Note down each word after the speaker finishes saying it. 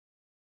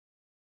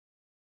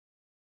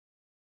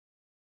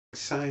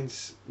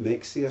Science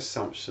makes the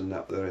assumption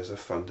that there is a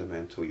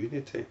fundamental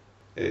unity.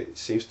 It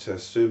seems to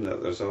assume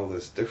that there's all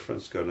this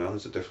difference going on.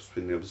 There's a difference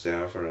between the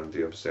observer and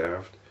the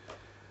observed.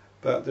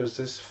 But there's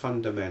this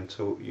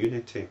fundamental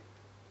unity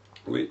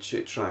which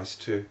it tries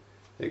to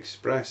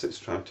express. It's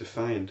trying to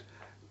find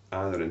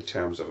either in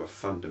terms of a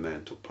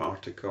fundamental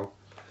particle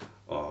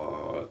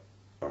or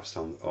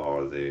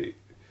the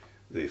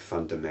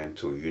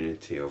fundamental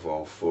unity of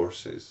all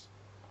forces.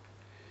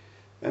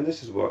 And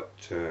this is what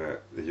the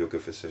Yoga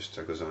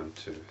Vasistha goes on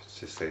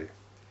to say.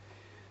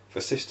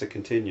 Vasistha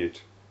continued,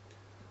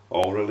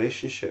 all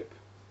relationship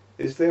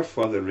is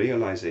therefore the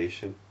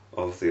realization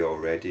of the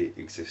already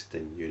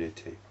existing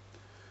unity.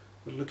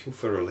 We're looking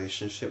for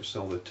relationships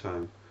all the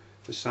time.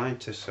 The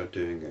scientists are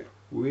doing it.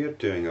 We're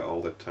doing it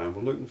all the time.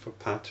 We're looking for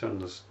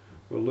patterns.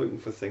 We're looking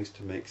for things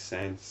to make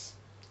sense.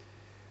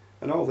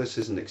 And all this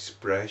is an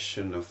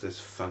expression of this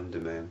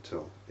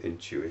fundamental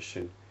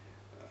intuition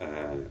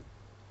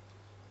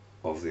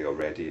of the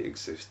already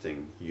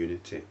existing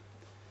unity.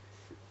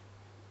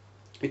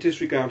 It is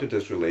regarded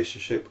as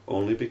relationship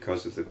only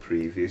because of the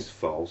previous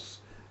false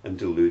and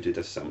deluded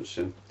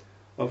assumption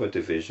of a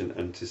division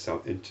into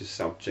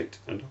subject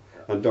and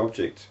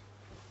object.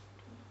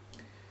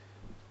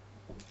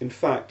 In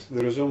fact,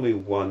 there is only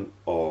one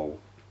all,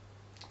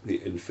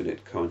 the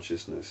infinite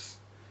consciousness.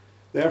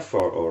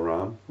 Therefore, O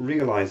Ram,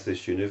 realize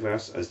this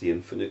universe as the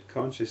infinite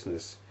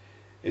consciousness.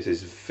 It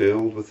is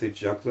filled with the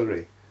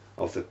jugglery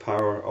of the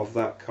power of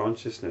that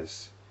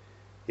consciousness.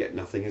 Yet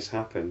nothing has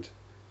happened,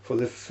 for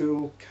the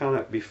full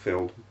cannot be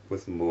filled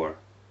with more.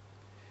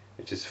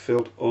 It is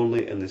filled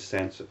only in the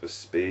sense of a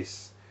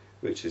space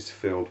which is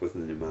filled with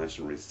an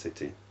imaginary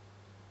city.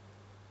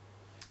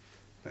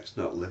 Let's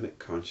not limit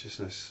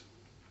consciousness.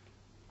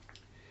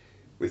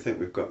 We think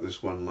we've got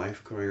this one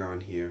life going on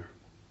here,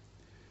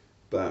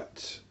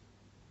 but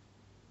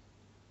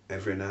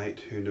every night,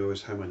 who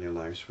knows how many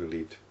lives we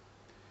lead.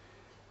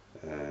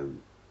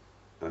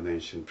 I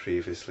mentioned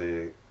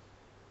previously,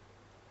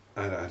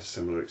 I had a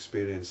similar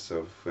experience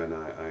of when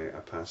I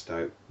passed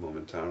out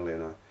momentarily,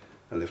 and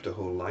I lived a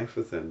whole life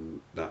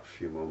within that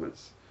few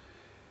moments.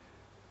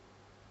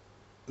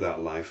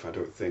 That life, I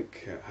don't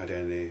think, had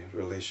any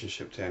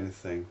relationship to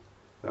anything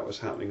that was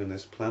happening on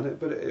this planet,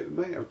 but it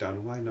might have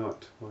done. Why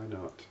not? Why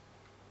not?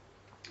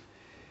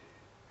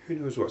 Who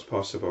knows what's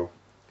possible?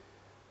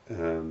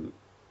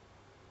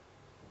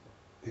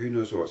 Who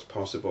knows what's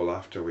possible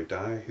after we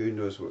die? Who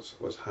knows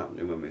what's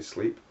happening when we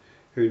sleep?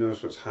 Who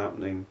knows what's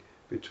happening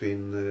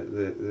between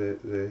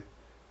the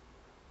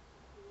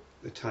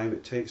time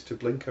it takes to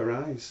blink our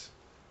eyes?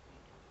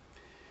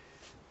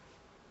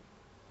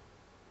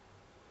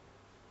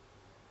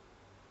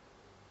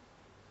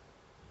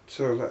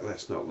 So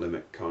let's not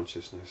limit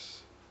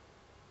consciousness.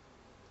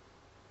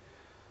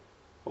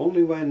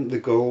 Only when the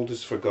gold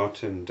is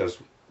forgotten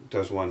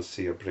does one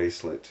see a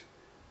bracelet.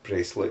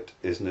 Bracelet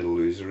is an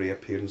illusory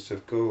appearance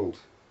of gold.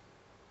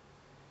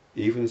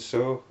 Even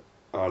so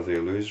are the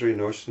illusory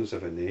notions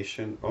of a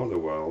nation or the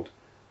world,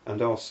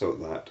 and also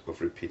that of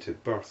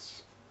repeated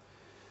births,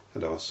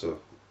 and also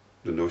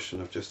the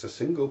notion of just a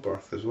single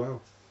birth as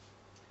well.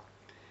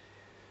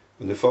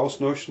 When the false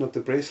notion of the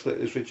bracelet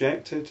is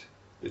rejected,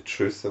 the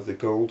truth of the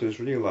gold is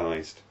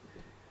realized.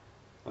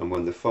 And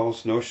when the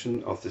false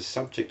notion of the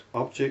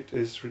subject-object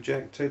is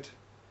rejected,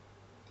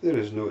 there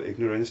is no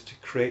ignorance to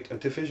create a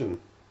division.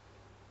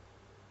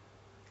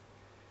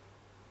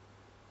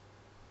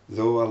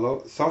 Though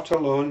thought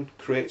alone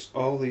creates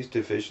all these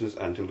divisions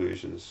and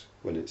illusions,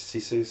 when it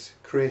ceases,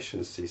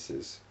 creation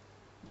ceases.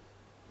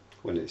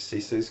 When it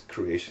ceases,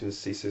 creation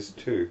ceases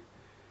too.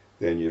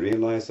 Then you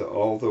realize that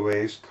all the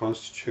waves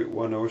constitute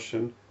one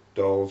ocean,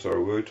 dolls are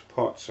wood,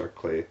 pots are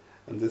clay,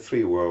 and the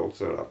three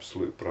worlds are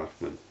absolute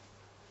Brahman.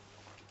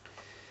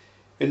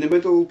 In the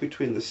middle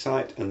between the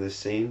sight and the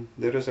seen,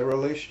 there is a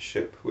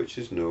relationship which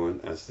is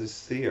known as the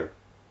seer.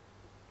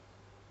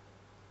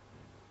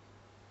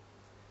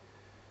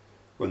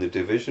 When the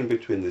division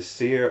between the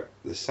seer,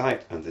 the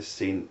sight and the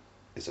seen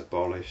is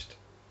abolished,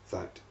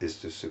 that is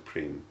the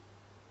supreme.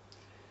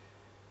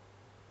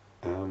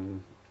 I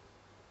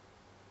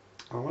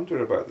wonder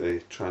about the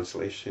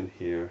translation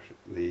here.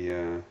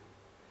 In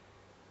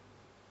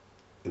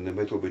the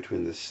middle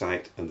between the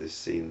sight and the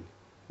seen,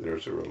 there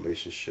is a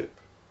relationship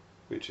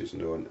which is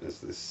known as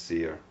the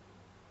seer.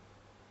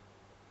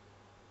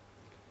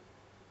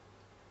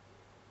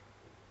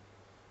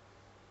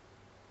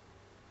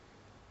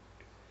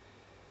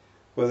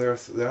 Well,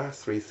 there are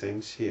three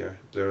things here.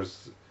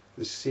 There's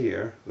the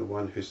seer, the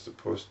one who's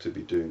supposed to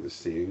be doing the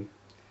seeing.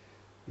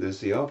 There's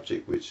the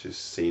object which is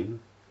seen,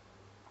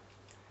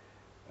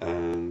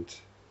 and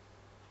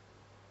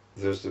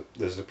there's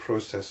the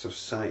process of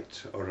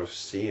sight or of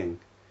seeing.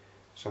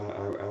 So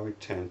I would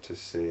tend to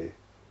say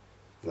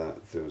that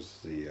there's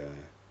the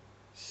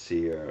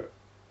seer,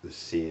 the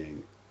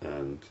seeing,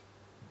 and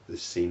the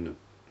seen.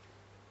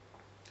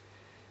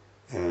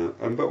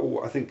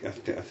 But I think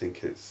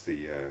it's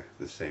the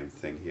same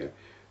thing here.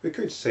 We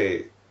could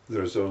say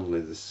there's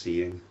only the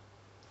seeing.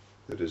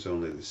 There is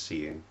only the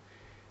seeing.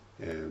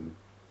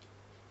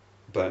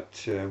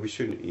 But we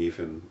shouldn't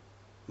even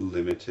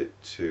limit it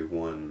to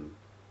one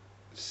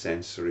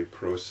sensory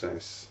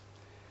process.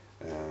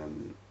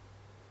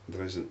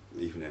 There isn't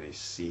even any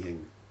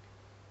seeing.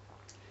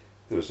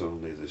 There's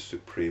only the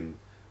supreme,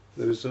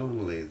 there's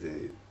only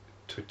the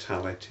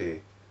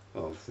totality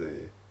of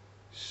the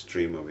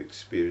stream of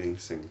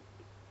experiencing.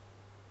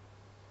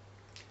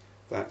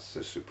 That's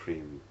the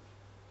supreme.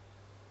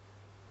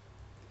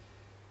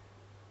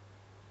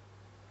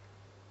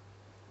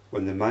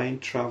 When the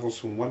mind travels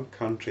from one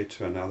country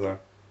to another,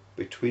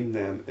 between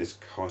them is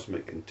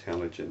cosmic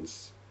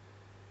intelligence.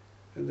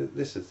 And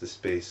this is the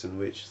space in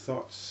which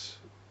thoughts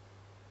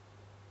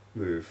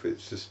move.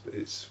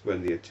 It's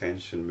when the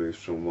attention moves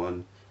from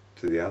one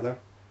to the other.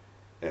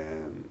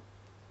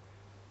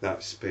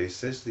 That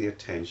space is the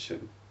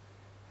attention.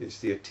 It's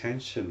the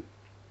attention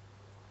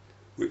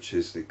which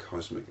is the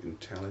cosmic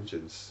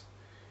intelligence.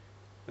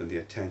 And the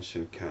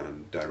attention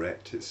can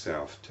direct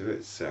itself to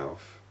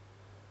itself.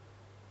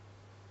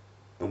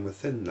 And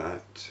within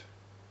that,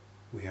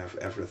 we have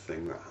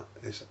everything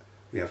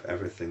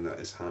that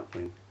is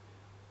happening.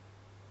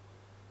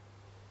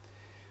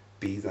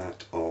 Be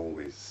that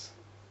always.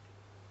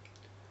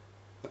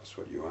 That's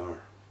what you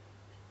are.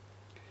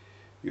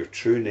 Your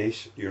true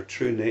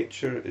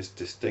nature is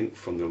distinct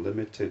from the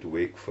limited,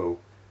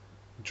 wakeful,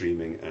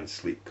 dreaming and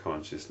sleep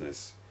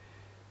consciousness.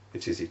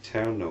 It is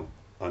eternal,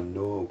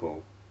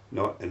 unknowable,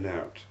 not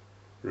inert.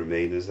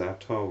 Remain as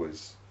that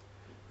always.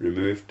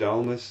 Remove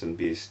dullness and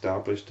be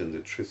established in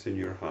the truth in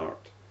your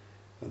heart.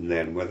 And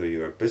then, whether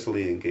you are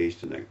busily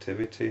engaged in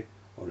activity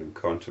or in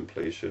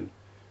contemplation,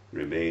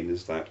 remain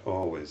as that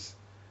always,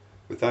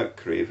 without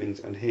cravings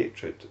and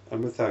hatred,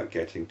 and without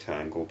getting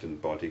tangled in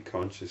body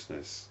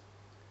consciousness.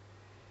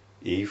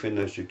 Even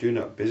as you do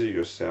not busy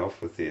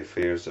yourself with the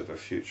affairs of a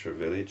future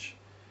village,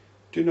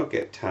 do not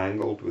get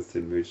tangled with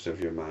the moods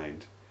of your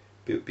mind,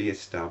 but be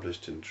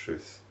established in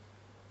truth.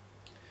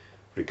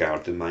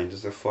 Regard the mind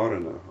as a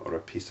foreigner, or a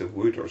piece of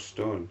wood or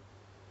stone.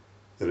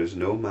 There is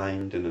no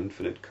mind in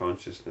infinite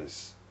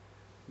consciousness.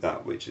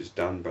 That which is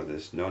done by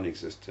this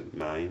non-existent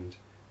mind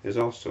is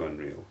also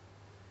unreal.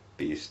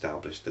 Be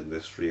established in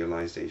this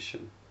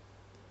realization.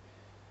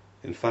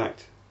 In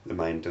fact, the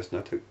mind does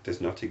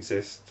not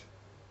exist.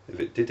 If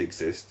it did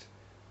exist,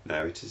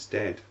 now it is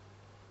dead.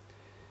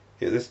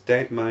 Yet this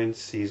dead mind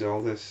sees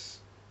all this,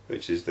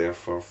 which is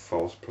therefore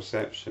false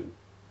perception.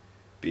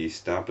 Be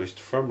established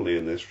firmly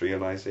in this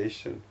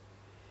realization.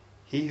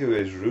 He who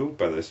is ruled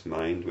by this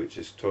mind, which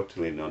is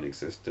totally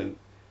non-existent,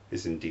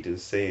 is indeed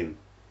insane,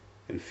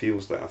 and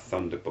feels that a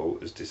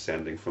thunderbolt is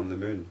descending from the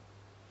moon.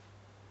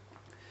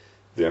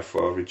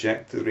 Therefore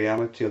reject the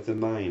reality of the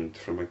mind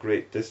from a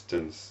great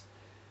distance,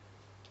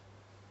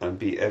 and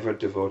be ever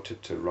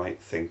devoted to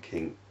right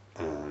thinking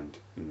and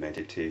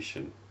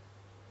meditation.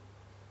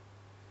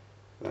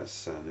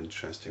 That's an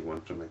interesting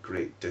one, from a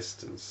great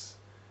distance.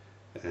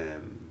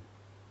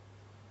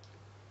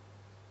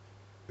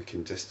 We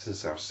can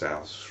distance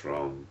ourselves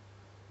from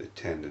the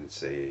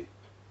tendency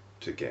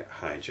to get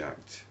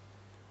hijacked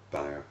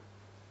by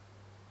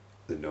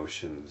the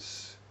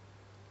notions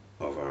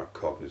of our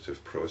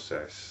cognitive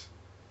process.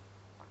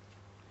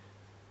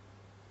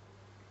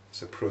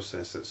 It's a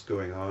process that's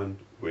going on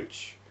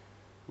which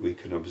we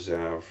can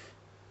observe,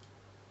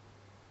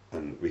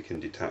 and we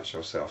can detach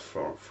ourselves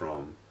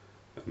from,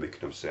 and we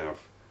can observe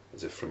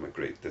as if from a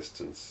great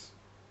distance.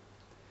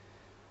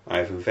 I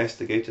have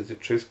investigated the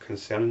truth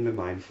concerning the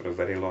mind for a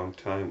very long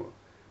time,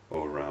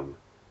 O Ram,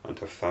 and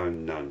have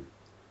found none.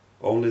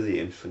 Only the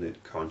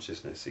infinite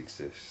consciousness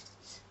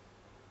exists.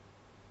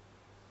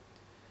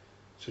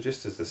 So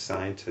just as the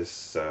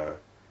scientists are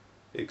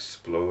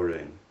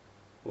exploring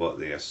what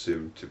they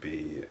assume to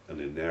be an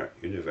inert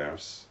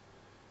universe,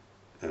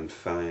 and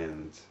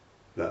find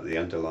that the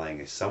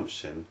underlying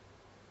assumption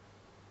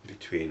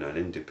between an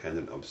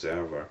independent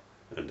observer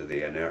and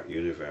the inert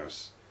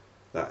universe,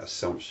 that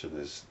assumption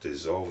is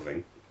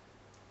dissolving.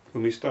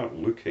 When we start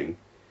looking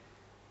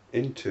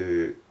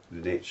into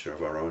the nature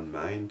of our own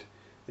mind,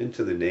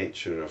 into the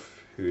nature of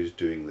who's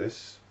doing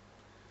this,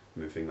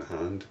 moving the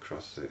hand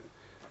across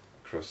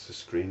the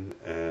screen,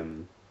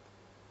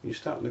 you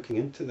start looking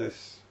into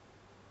this.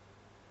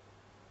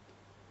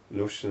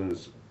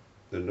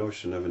 The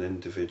notion of an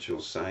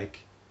individual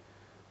psyche,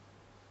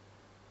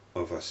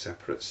 of a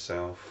separate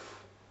self,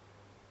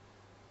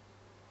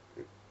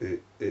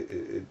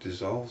 it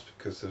dissolves,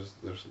 because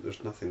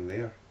there's nothing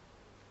there.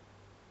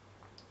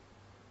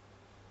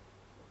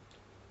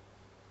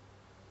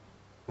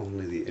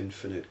 Only the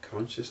infinite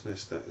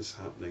consciousness that is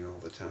happening all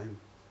the time.